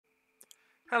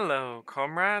Hello,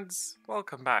 comrades.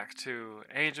 Welcome back to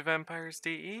Age of Empires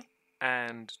DE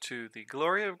and to the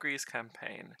Glory of Greece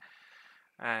campaign.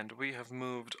 And we have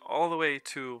moved all the way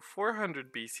to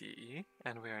 400 BCE,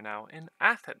 and we are now in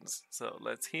Athens. So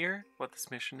let's hear what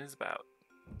this mission is about.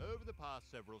 Over the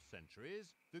past several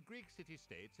centuries, the Greek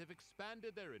city-states have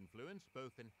expanded their influence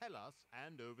both in Hellas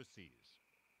and overseas.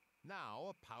 Now,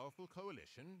 a powerful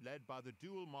coalition led by the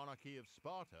dual monarchy of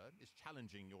Sparta is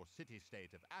challenging your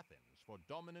city-state of Athens for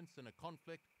dominance in a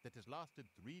conflict that has lasted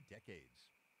 3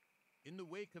 decades. In the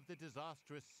wake of the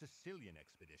disastrous Sicilian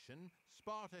expedition,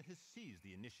 Sparta has seized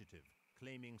the initiative,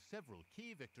 claiming several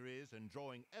key victories and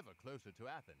drawing ever closer to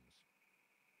Athens.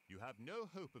 You have no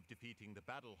hope of defeating the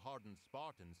battle-hardened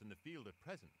Spartans in the field at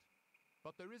present,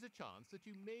 but there is a chance that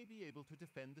you may be able to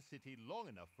defend the city long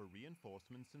enough for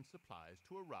reinforcements and supplies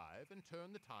to arrive and turn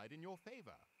the tide in your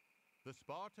favor. The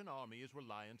Spartan army is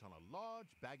reliant on a large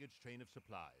baggage train of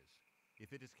supplies.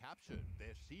 If it is captured,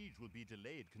 their siege will be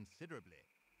delayed considerably.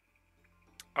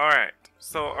 Alright,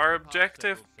 so our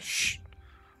objective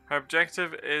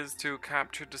is to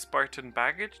capture the Spartan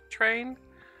baggage train.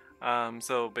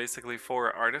 So basically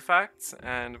 4 artifacts,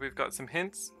 and we've got some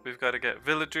hints. We've got to get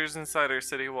villagers inside our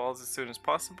city walls as soon as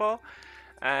possible,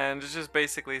 and it just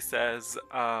basically says,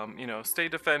 stay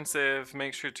defensive,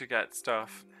 make sure to get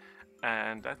stuff,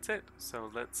 and that's it. So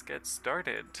let's get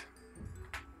started.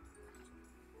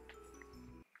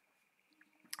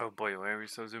 Oh boy, why are we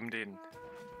so zoomed in?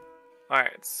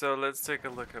 Alright, so let's take a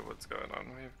look at what's going on.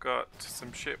 We've got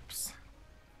some ships,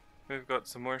 we've got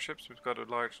some more ships, we've got a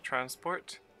large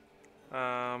transport.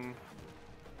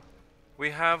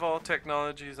 We have all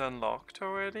technologies unlocked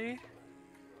already,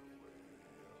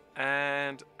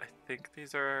 and I think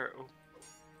these are,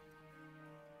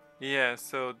 yeah,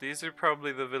 so these are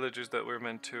probably the villagers that we're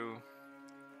meant to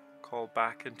call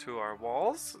back into our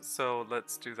walls, so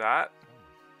let's do that.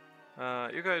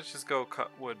 You guys just go cut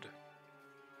wood,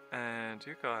 and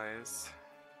you guys,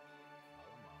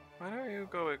 why don't you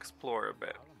go explore a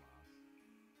bit?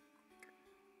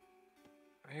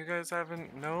 You guys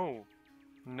haven't? No,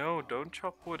 don't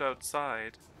chop wood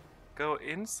outside. Go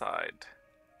inside.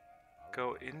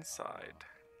 Go inside.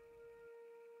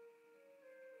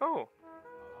 Oh,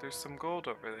 there's some gold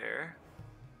over there.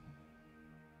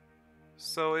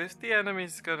 So if the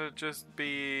enemy's gonna just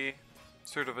be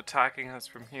sort of attacking us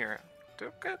from here,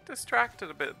 don't get distracted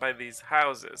a bit by these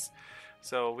houses.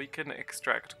 So we can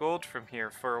extract gold from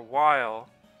here for a while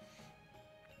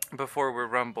before we're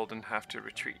rumbled and have to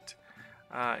retreat.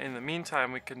 In the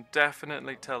meantime, we can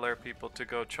definitely tell our people to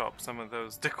go chop some of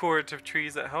those decorative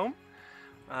trees at home.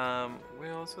 We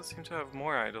also seem to have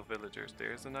more idle villagers.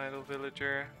 There's an idle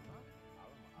villager.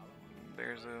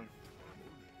 There's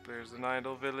an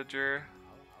idle villager.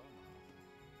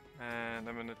 And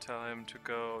I'm gonna tell him to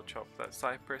go chop that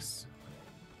cypress.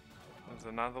 There's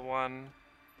another one.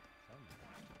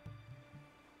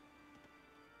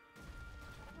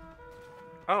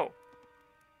 Oh!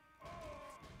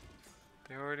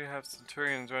 They already have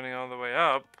centurions running all the way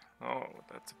up. Oh,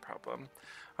 that's a problem.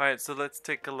 Alright, so let's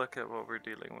take a look at what we're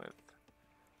dealing with.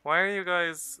 Why are you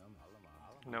guys...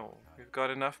 No, we've got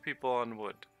enough people on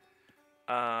wood.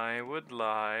 I would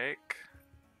like...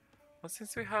 Well,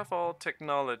 since we have all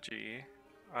technology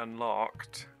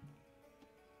unlocked...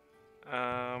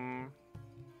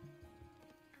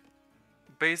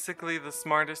 Basically, the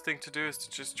smartest thing to do is to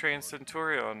just train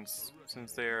centurions,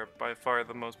 since they are by far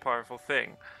the most powerful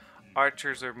thing.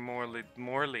 Archers are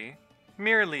merely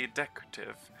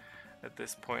decorative at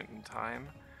this point in time,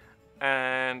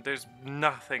 and there's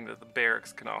nothing that the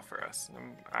barracks can offer us.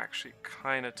 I'm actually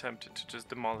kind of tempted to just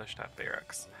demolish that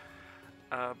barracks.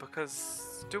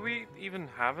 Because do we even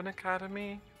have an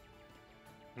academy?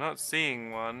 I'm not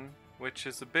seeing one, which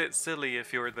is a bit silly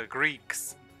if you're the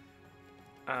Greeks.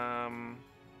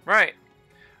 Right.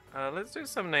 Let's do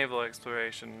some naval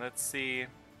exploration. Let's see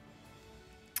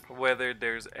whether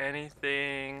there's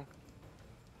anything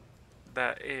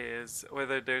that is,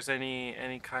 whether there's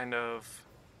any kind of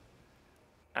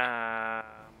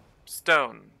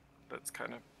stone that's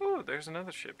kind of, ooh, there's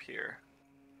another ship here.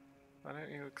 Why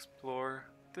don't you explore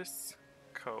this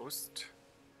coast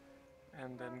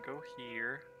and then go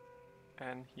here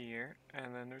and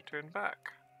then return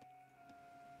back.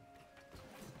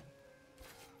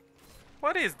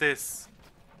 What is this?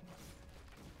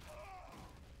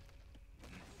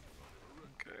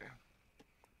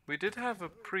 We did have a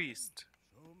priest.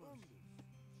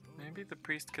 Maybe the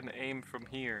priest can aim from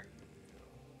here.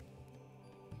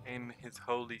 Aim his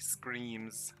holy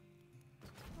screams.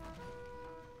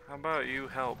 How about you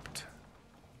helped?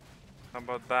 How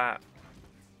about that?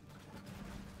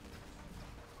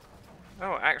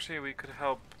 Oh, actually we could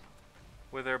help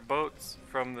with our boats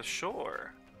from the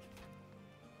shore.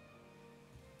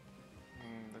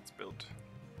 Let's build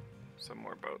some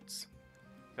more boats.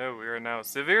 Oh, we are now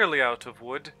severely out of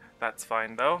wood. That's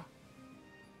fine though.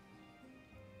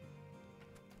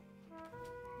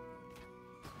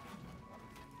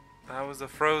 That was a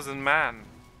frozen man.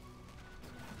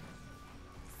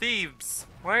 Thieves!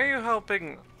 Why are you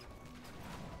helping?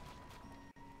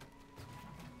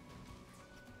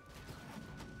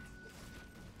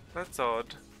 That's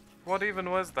odd. What even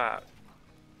was that?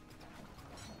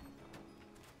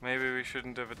 Maybe we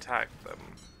shouldn't have attacked them.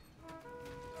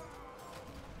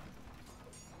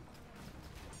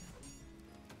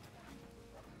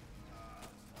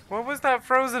 What was that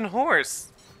frozen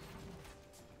horse?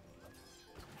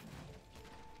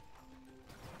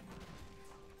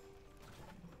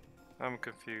 I'm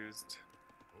confused.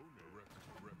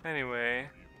 Anyway.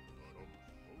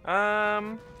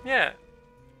 Yeah. I'm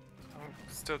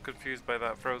still confused by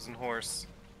that frozen horse.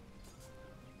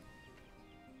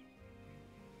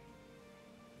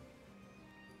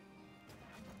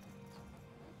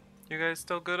 You guys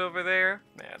still good over there?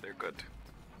 Yeah, they're good.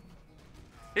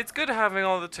 It's good having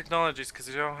all the technologies because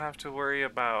you don't have to worry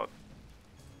about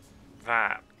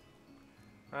that.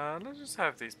 Let's just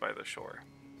have these by the shore.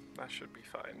 That should be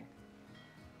fine.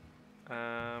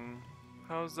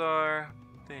 How's our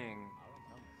thing?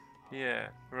 Yeah,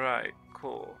 right,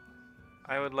 cool.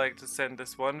 I would like to send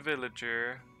this one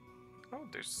villager. Oh,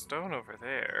 there's stone over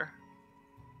there.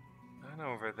 And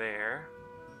over there.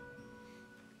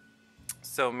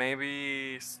 So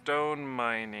maybe stone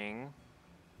mining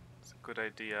is a good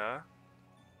idea.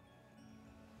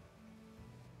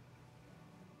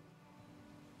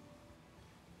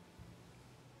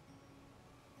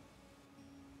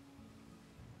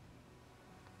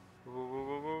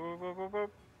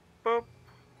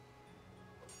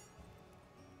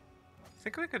 I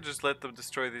think we could just let them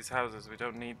destroy these houses. We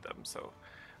don't need them, so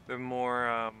they're more,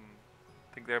 I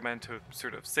think they're meant to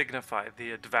sort of signify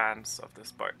the advance of the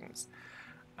Spartans.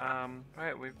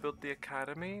 Right, we've built the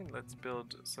academy. Let's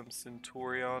build some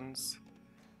centurions.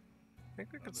 I think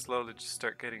we could slowly just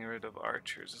start getting rid of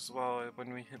archers as well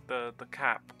when we hit the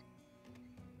cap.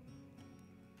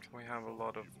 We have a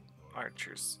lot of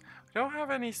archers. We don't have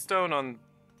any stone on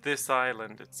this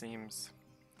island, it seems.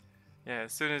 Yeah,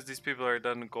 as soon as these people are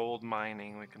done gold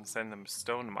mining, we can send them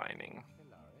stone mining.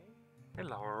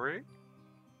 Hello.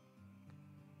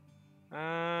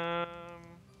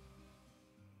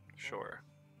 Sure.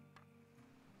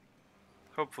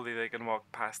 Hopefully they can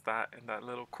walk past that in that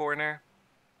little corner.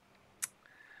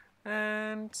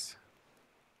 And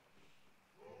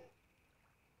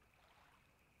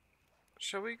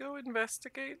shall we go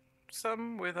investigate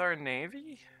some with our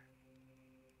navy?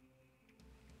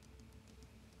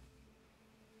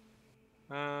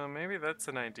 Maybe that's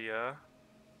an idea.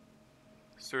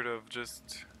 Sort of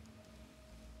just...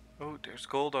 Oh, there's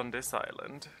gold on this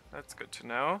island. That's good to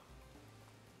know.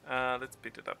 Let's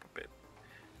beat it up a bit.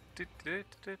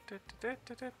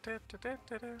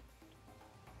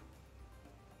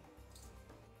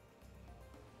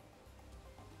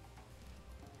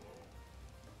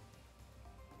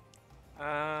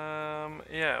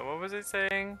 Yeah, what was it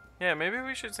saying? Yeah, maybe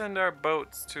we should send our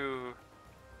boats to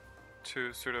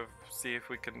sort of see if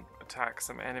we can attack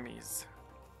some enemies.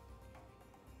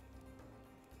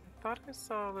 I thought I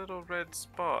saw a little red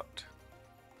spot.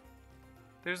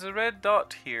 There's a red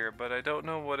dot here, but I don't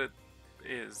know what it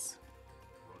is.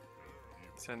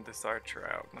 Send this archer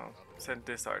out. No, send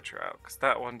this archer out, because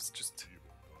that one's just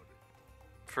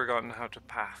forgotten how to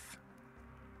path.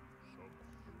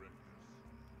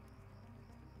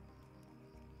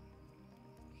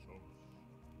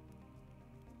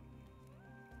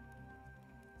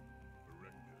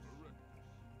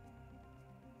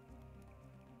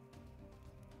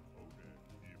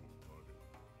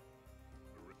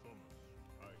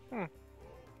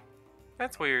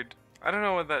 That's weird. I don't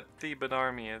know what that Theban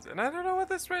army is, and I don't know what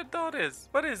this red dot is.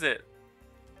 What is it?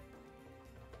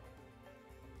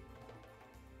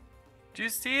 Do you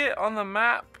see it on the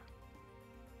map?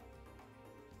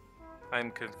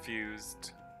 I'm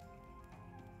confused.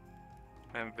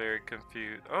 I'm very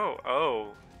confused.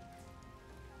 Oh.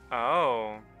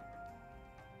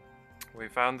 We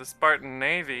found the Spartan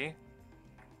Navy.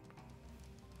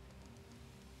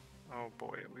 Oh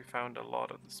boy, we found a lot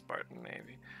of the Spartan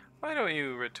Navy. Why don't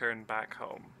you return back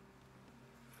home?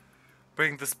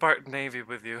 Bring the Spartan Navy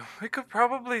with you. We could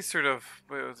probably sort of,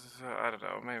 I don't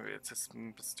know, maybe it's a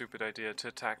stupid idea to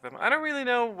attack them. I don't really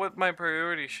know what my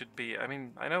priority should be. I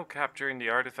mean, I know capturing the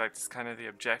artifact is kind of the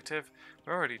objective.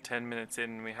 We're already 10 minutes in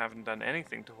and we haven't done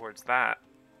anything towards that.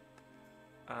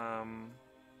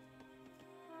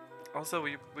 Also,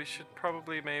 we should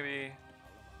probably maybe...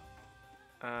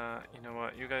 you know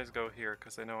what? You guys go here,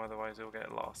 because I know otherwise you'll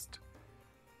get lost.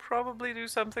 Probably do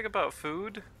something about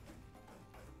food.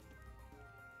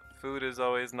 Food is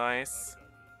always nice.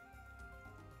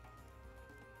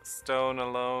 Stone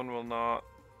alone will not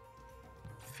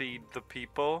feed the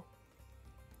people.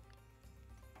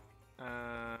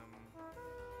 Kind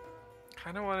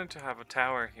of wanted to have a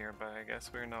tower here, but I guess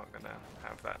we're not gonna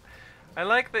have that. I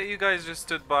like that you guys just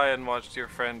stood by and watched your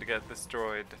friend get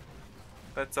destroyed.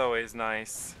 That's always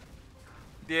nice.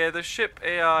 Yeah, the ship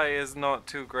AI is not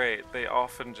too great. They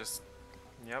often just...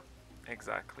 Yep,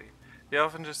 exactly. They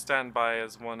often just stand by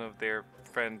as one of their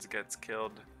friends gets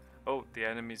killed. Oh, the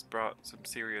enemies brought some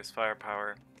serious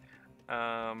firepower.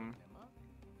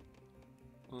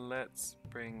 Let's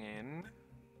bring in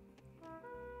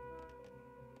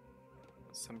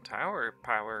some tower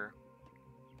power.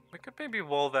 We could maybe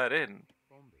wall that in.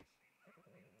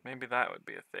 Maybe that would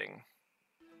be a thing.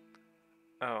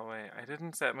 Oh wait, I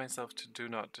didn't set myself to do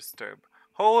not disturb.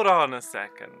 Hold on a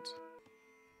second.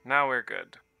 Now we're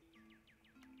good.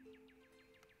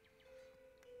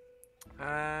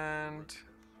 And...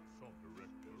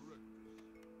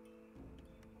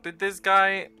 did this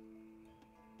guy...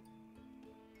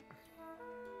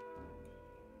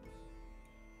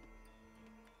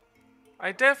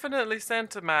 I definitely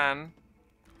sent a man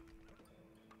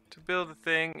to build a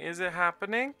thing. Is it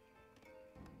happening?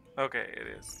 Okay, it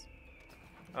is.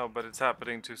 Oh, but it's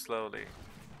happening too slowly.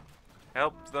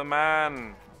 Help the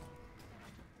man!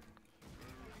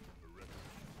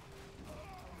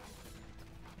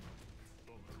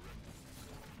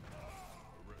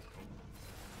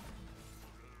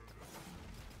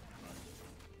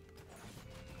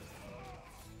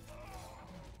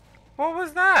 What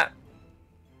was that?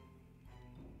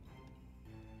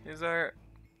 Is our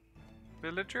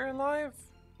villager alive?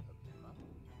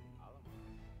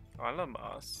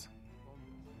 Alamas.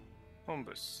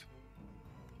 Hombus.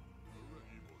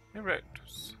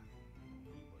 Erectus.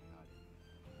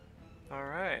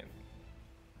 Alright.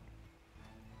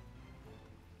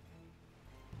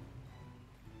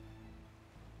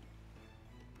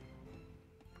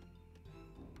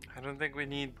 I don't think we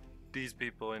need these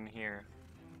people in here.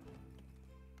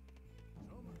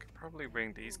 We could probably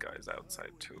bring these guys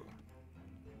outside too.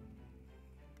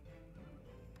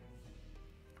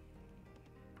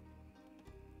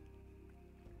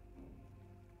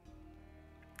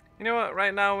 You know what?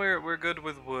 Right now we're good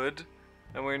with wood,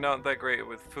 and we're not that great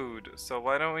with food. So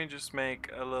why don't we just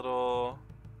make a little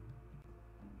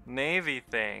navy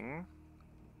thing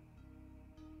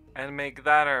and make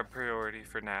that our priority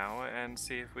for now, and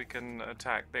see if we can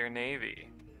attack their navy,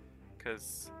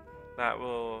 because that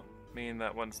will mean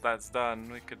that once that's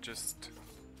done, we could just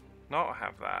not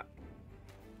have that.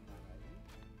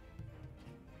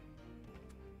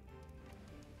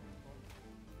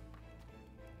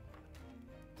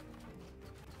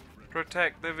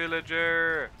 Protect the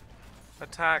villager!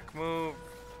 Attack, move!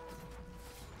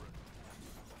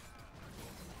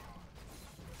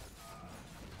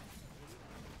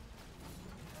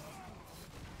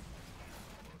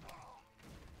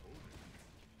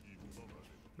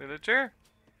 Villager?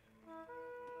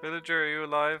 Villager, are you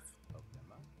alive?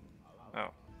 Oh.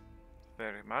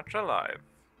 Very much alive.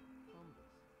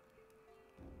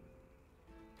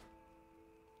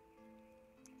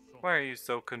 Why are you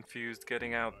so confused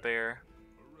getting out there?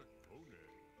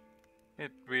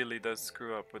 It really does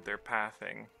screw up with their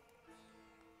pathing.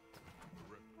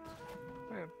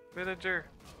 Hey, villager.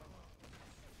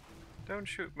 Don't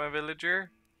shoot my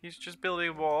villager. He's just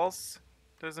building walls.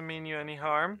 Doesn't mean you any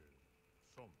harm.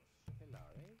 Oh,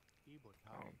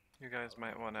 you guys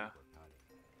might want to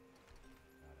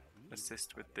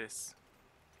assist with this.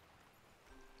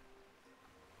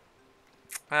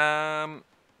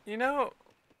 You know...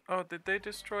 Oh, did they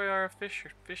destroy our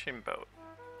fishing boat?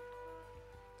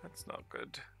 That's not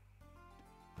good.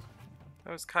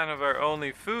 That was kind of our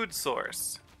only food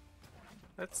source.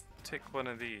 Let's take one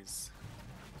of these.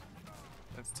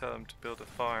 Let's tell them to build a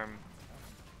farm.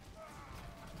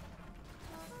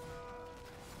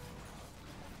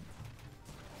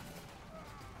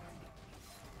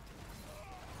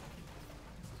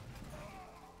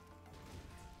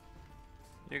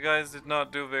 You guys did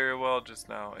not do very well just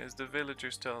now. Is the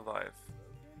villager still alive?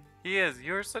 He is.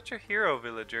 You're such a hero,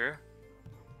 villager.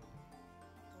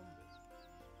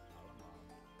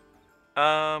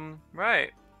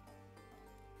 Right.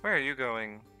 Where are you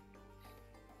going?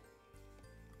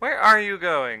 Where are you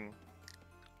going?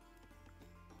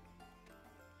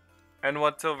 And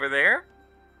what's over there?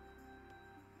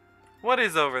 What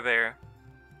is over there?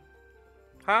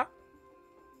 Huh?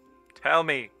 Tell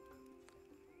me.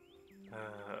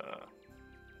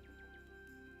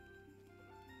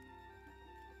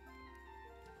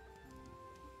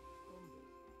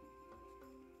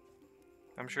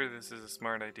 I'm sure this is a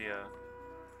smart idea.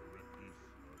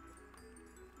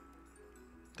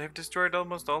 They've destroyed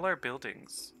almost all our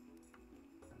buildings.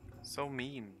 So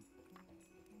mean.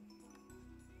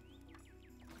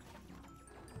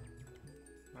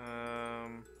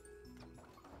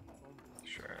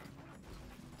 Sure.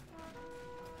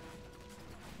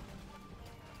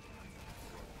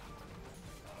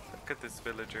 Look at this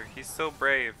villager. He's so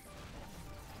brave.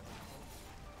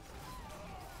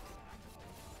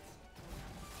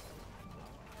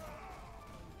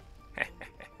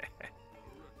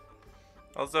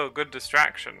 Also a good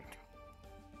distraction.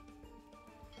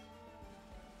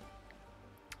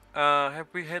 Have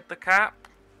we hit the cap?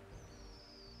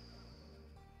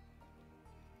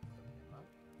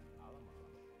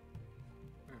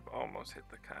 We've almost hit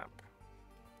the cap.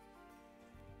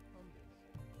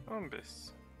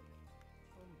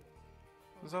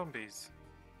 Zombies.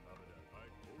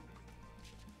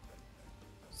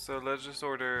 So let's just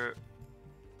order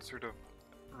sort of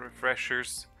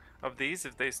refreshers of these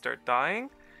if they start dying.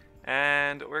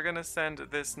 And we're gonna send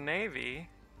this navy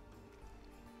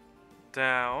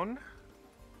down.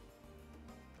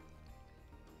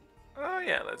 Oh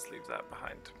yeah, let's leave that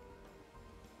behind.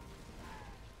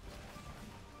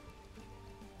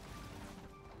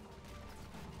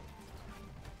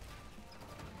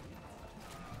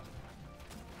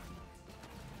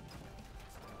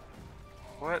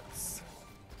 What's...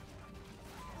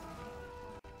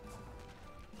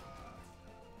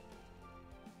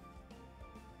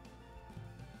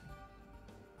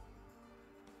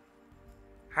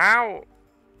 How?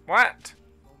 What?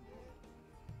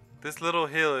 This little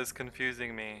hill is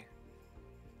confusing me.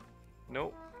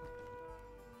 Nope.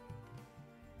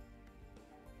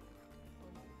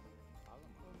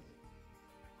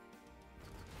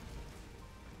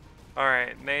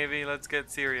 Alright, Navy, let's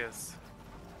get serious.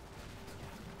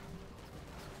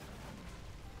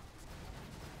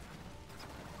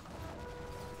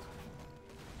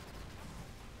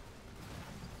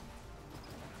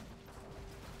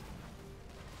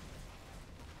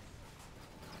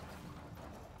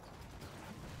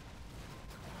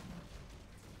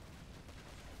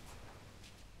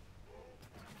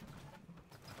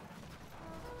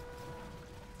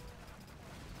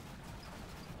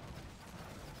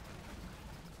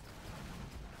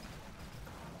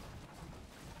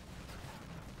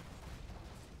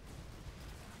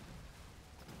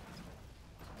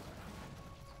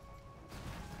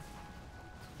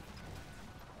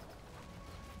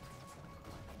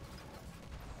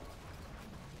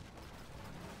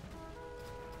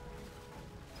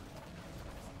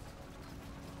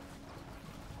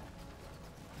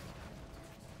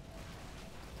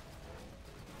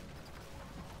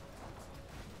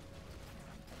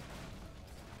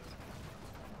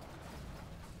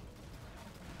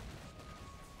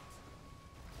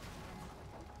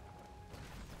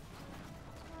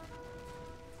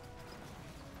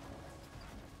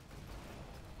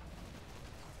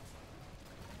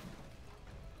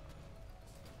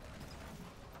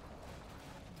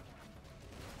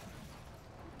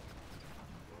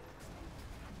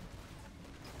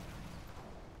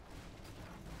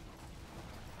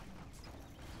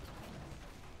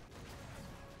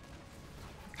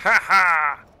 Ha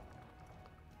ha!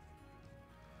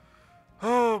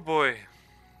 Oh boy.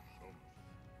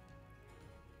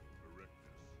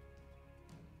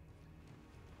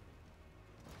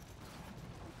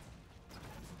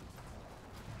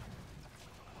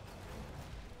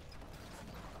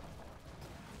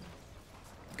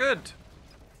 Good.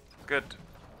 Good.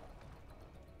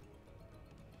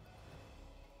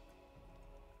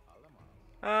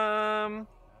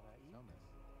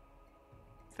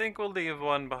 Think we'll leave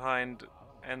one behind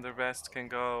and the rest can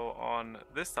go on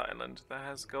this island that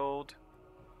has gold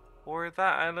or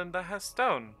that island that has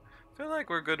stone. I feel like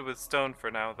we're good with stone for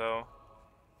now though.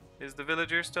 Is the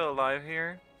villager still alive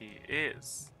here? He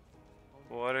is.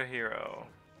 What a hero.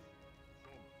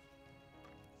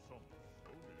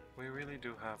 We really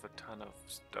do have a ton of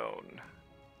stone.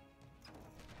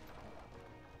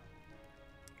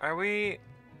 Are we...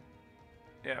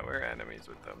 Yeah, we're enemies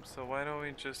with them, so why don't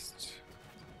we just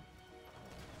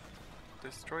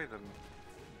destroy them?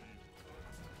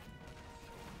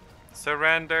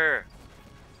 Surrender!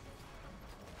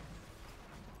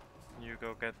 You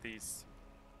go get these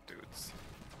dudes.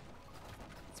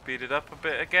 Speed it up a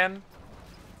bit again.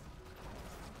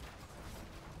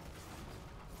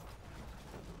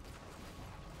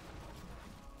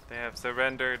 They have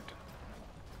surrendered.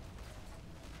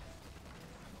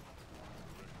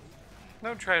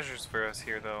 No treasures for us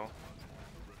here though.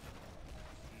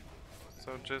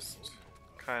 So just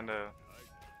kinda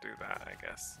do that, I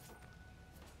guess.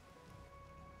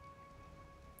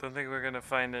 Don't think we're gonna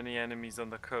find any enemies on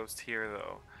the coast here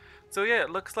though. So yeah, it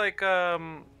looks like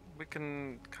we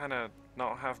can kinda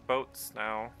not have boats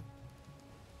now.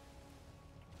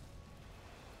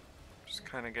 Just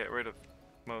kinda get rid of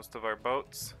most of our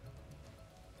boats.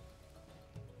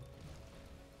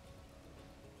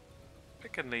 We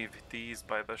can leave these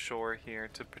by the shore here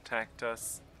to protect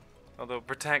us. Although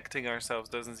protecting ourselves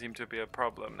doesn't seem to be a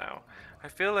problem now. I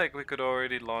feel like we could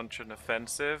already launch an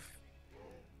offensive.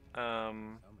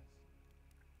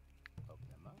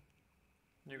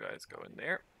 You guys go in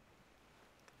there.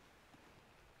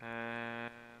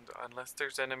 And unless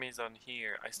there's enemies on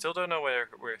here. I still don't know where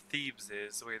Thebes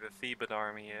is, where the Theban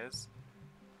army is.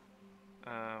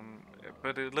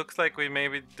 But it looks like we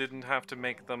maybe didn't have to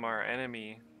make them our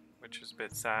enemy, which is a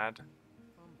bit sad.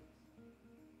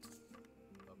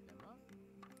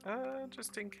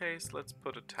 Just in case, let's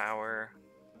put a tower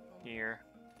here.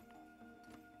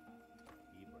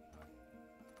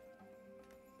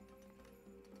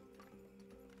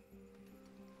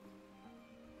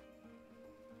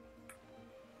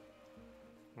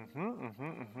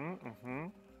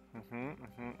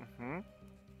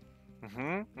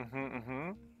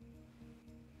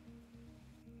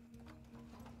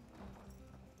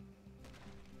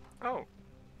 Oh,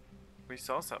 we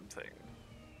saw something.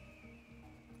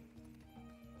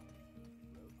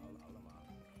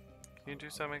 Can you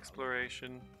do some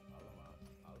exploration?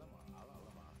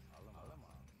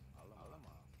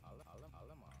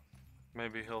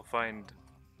 Maybe he'll find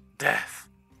death.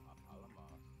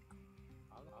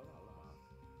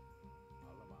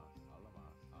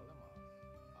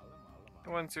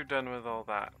 Once you're done with all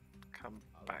that, come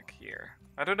back here.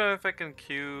 I don't know if I can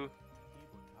queue.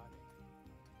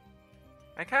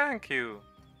 I can queue.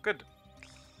 Good.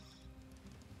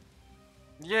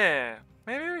 Yeah,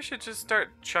 maybe we should just start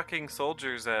chucking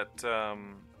soldiers at the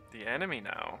enemy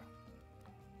now.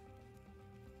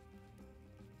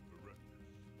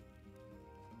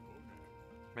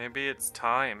 Maybe it's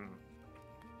time.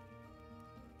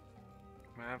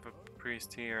 I have a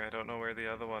priest here. I don't know where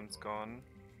the other one's gone.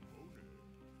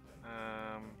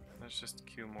 Let's just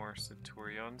queue more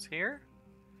Centurions here.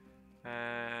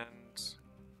 And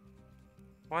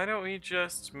why don't we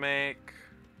just make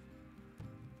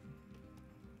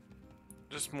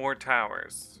just more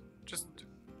towers? Just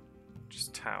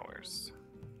towers.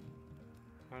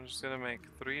 I'm just gonna make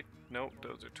 3. Nope,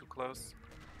 those are too close.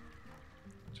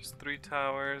 Just 3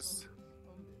 towers,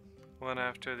 one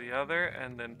after the other,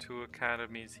 and then 2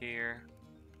 academies here.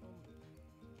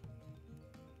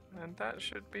 And that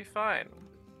should be fine.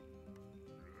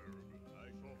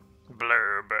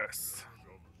 Blurbus.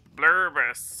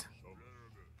 Blurbus.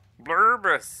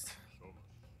 Blurbus.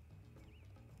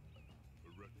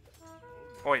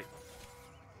 Oi.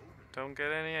 Don't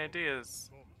get any ideas.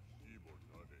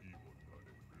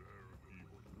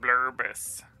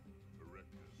 Blurbus.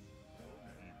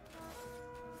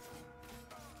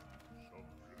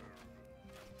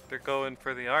 They're going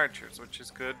for the archers, which is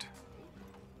good.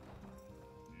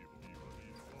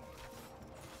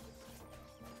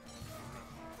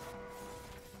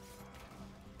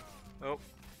 Oh.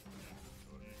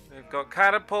 They've got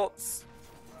catapults.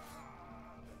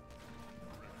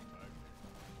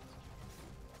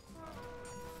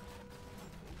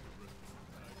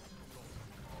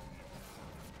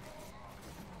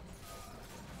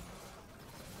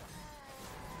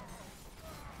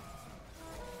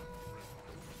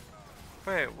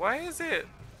 Wait, why is it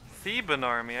Theban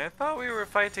army? I thought we were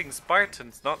fighting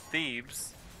Spartans, not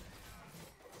Thebes.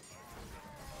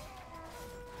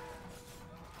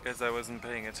 Guess I wasn't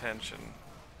paying attention.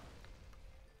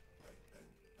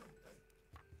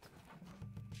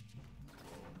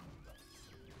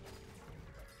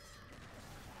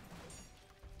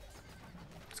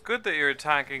 It's good that you're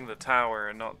attacking the tower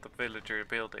and not the villager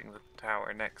building the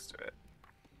tower next to it.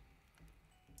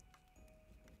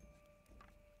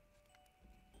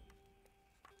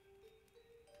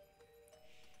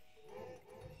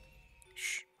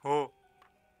 Shh. Oh.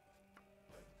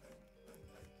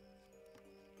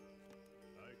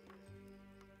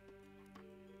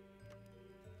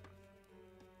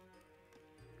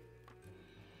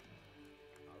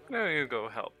 No, you go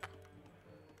help.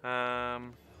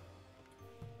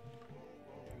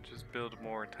 Just build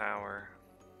more tower.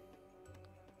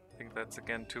 I think that's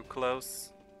again too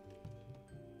close.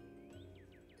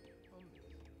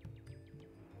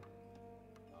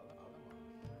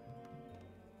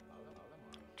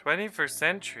 21st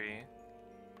century?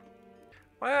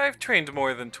 Why, I've trained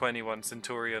more than 21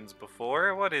 centurions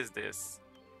before. What is this?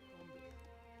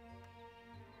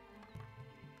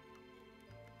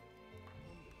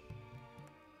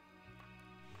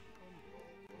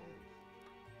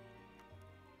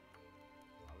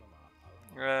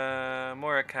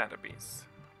 More academies.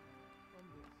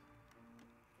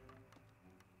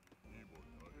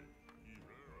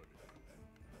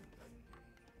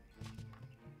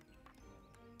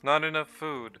 Not enough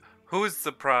food. Who's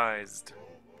surprised?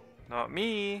 Not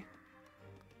me.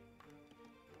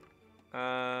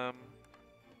 You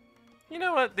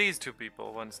know what? These two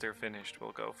people, once they're finished,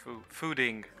 will go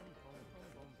fooding.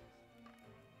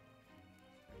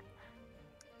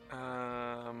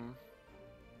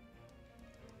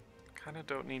 Kinda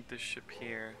don't need this ship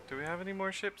here. Do we have any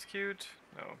more ships queued?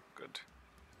 No, good.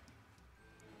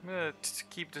 I'm gonna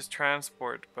keep this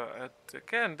transport, but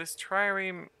again, this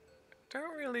trireme,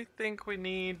 don't really think we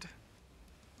need.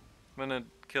 I'm gonna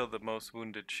kill the most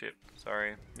wounded ship.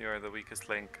 Sorry, you are the weakest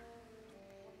link.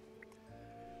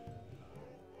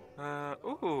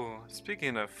 Ooh,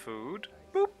 speaking of food,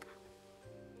 boop.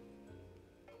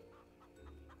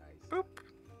 Boop.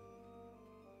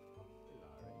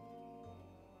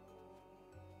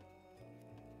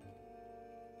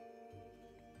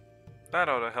 That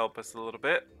ought to help us a little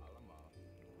bit.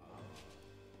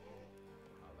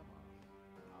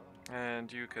 And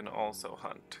you can also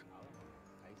hunt.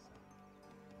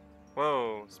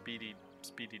 Whoa, speedy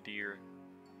deer.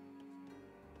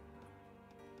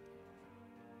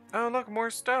 Oh, look, more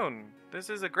stone. This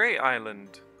is a great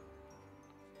island.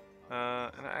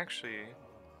 And actually,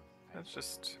 let's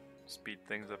just speed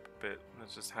things up a bit.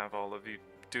 Let's just have all of you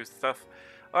do stuff.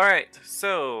 Alright,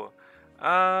 so,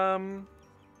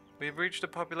 we've reached a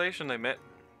population limit.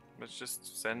 Let's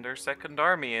just send our second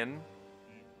army in.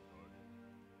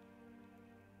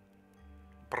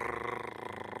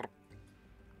 Brrr.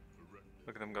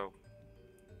 Look at them go.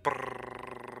 Brrr.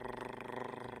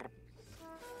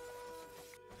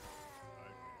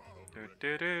 Do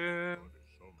do do.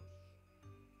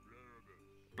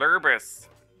 Blurbus.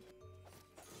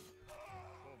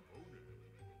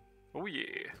 Oh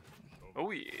yeah.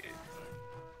 Oh yeah.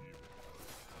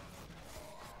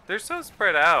 They're so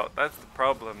spread out, that's the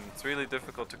problem. It's really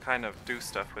difficult to kind of do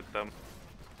stuff with them.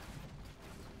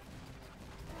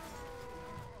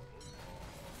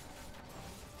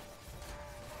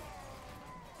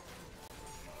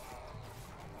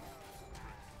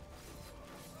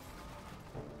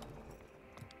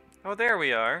 Oh, there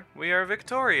we are. We are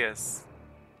victorious.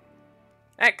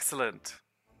 Excellent.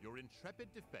 Your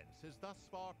intrepid defense has thus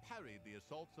far parried the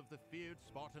assaults of the feared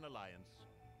Spartan alliance.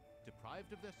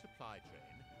 Deprived of their supply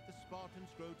train, the Spartans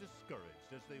grow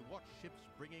discouraged as they watch ships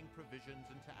bringing provisions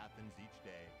into Athens each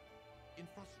day. In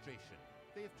frustration,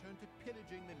 they have turned to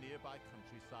pillaging the nearby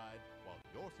countryside, while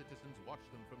your citizens watch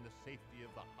them from the safety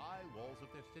of the high walls of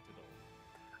their citadel.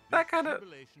 That kind of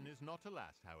tribulation is not to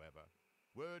last, however.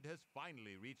 Word has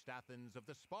finally reached Athens of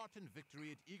the Spartan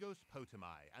victory at Aegos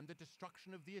Potami and the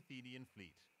destruction of the Athenian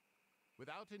fleet.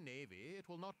 Without a navy, it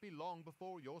will not be long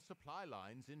before your supply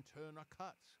lines in turn are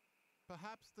cut.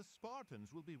 Perhaps the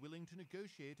Spartans will be willing to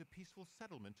negotiate a peaceful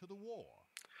settlement to the war.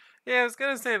 Yeah, I was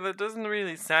gonna say, that doesn't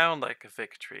really sound like a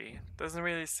victory. Doesn't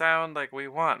really sound like we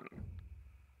won.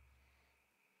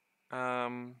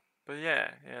 But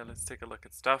yeah, let's take a look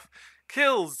at stuff.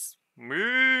 Kills!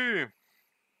 Me!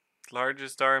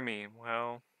 Largest army.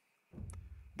 Well,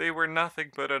 they were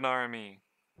nothing but an army.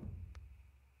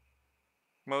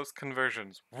 Most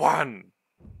conversions. 1!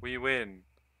 We win.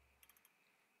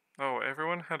 Oh,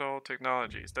 everyone had all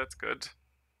technologies. That's good.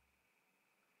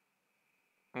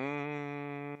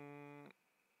 Good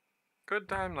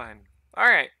timeline.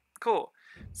 Alright, cool.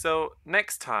 So,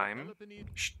 next time,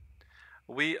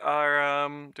 we are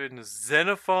doing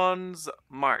Xenophon's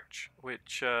March,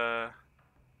 which, oh.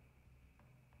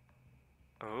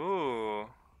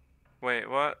 Wait,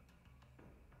 what?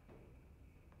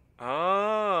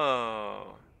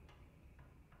 Oh.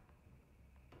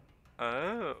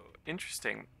 Oh,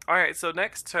 interesting. Alright, so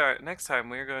next time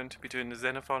we're going to be doing the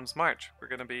Xenophon's March. We're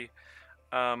going to be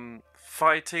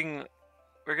fighting,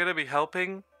 we're going to be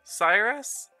helping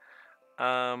Cyrus.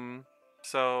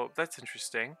 So that's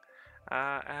interesting.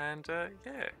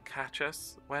 Yeah, catch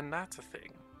us when that's a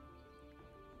thing.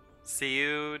 See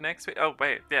you next week. Oh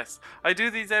wait, yes, I do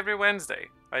these every Wednesday.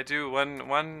 I do one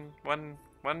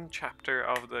chapter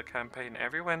of the campaign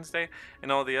every Wednesday,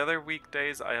 and all the other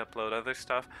weekdays I upload other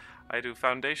stuff. I do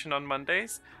Foundation on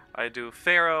Mondays, I do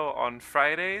Pharaoh on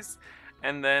Fridays,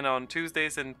 and then on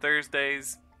Tuesdays and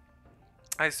Thursdays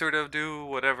I sort of do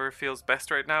whatever feels best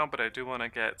right now, but I do want to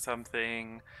get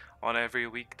something on every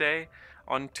weekday.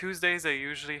 On Tuesdays, I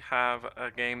usually have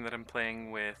a game that I'm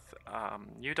playing with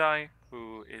Udai,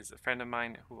 who is a friend of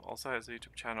mine who also has a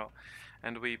YouTube channel,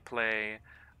 and we play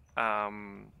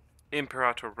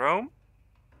Imperator Rome.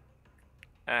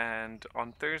 And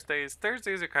on Thursdays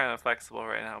are kind of flexible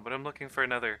right now, but I'm looking for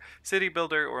another city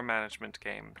builder or management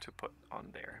game to put on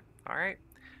there. Alright,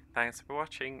 thanks for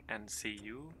watching, and see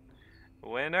you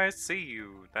when I see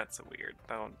you. That's weird.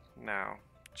 Don't, no.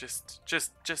 Just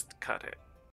cut it.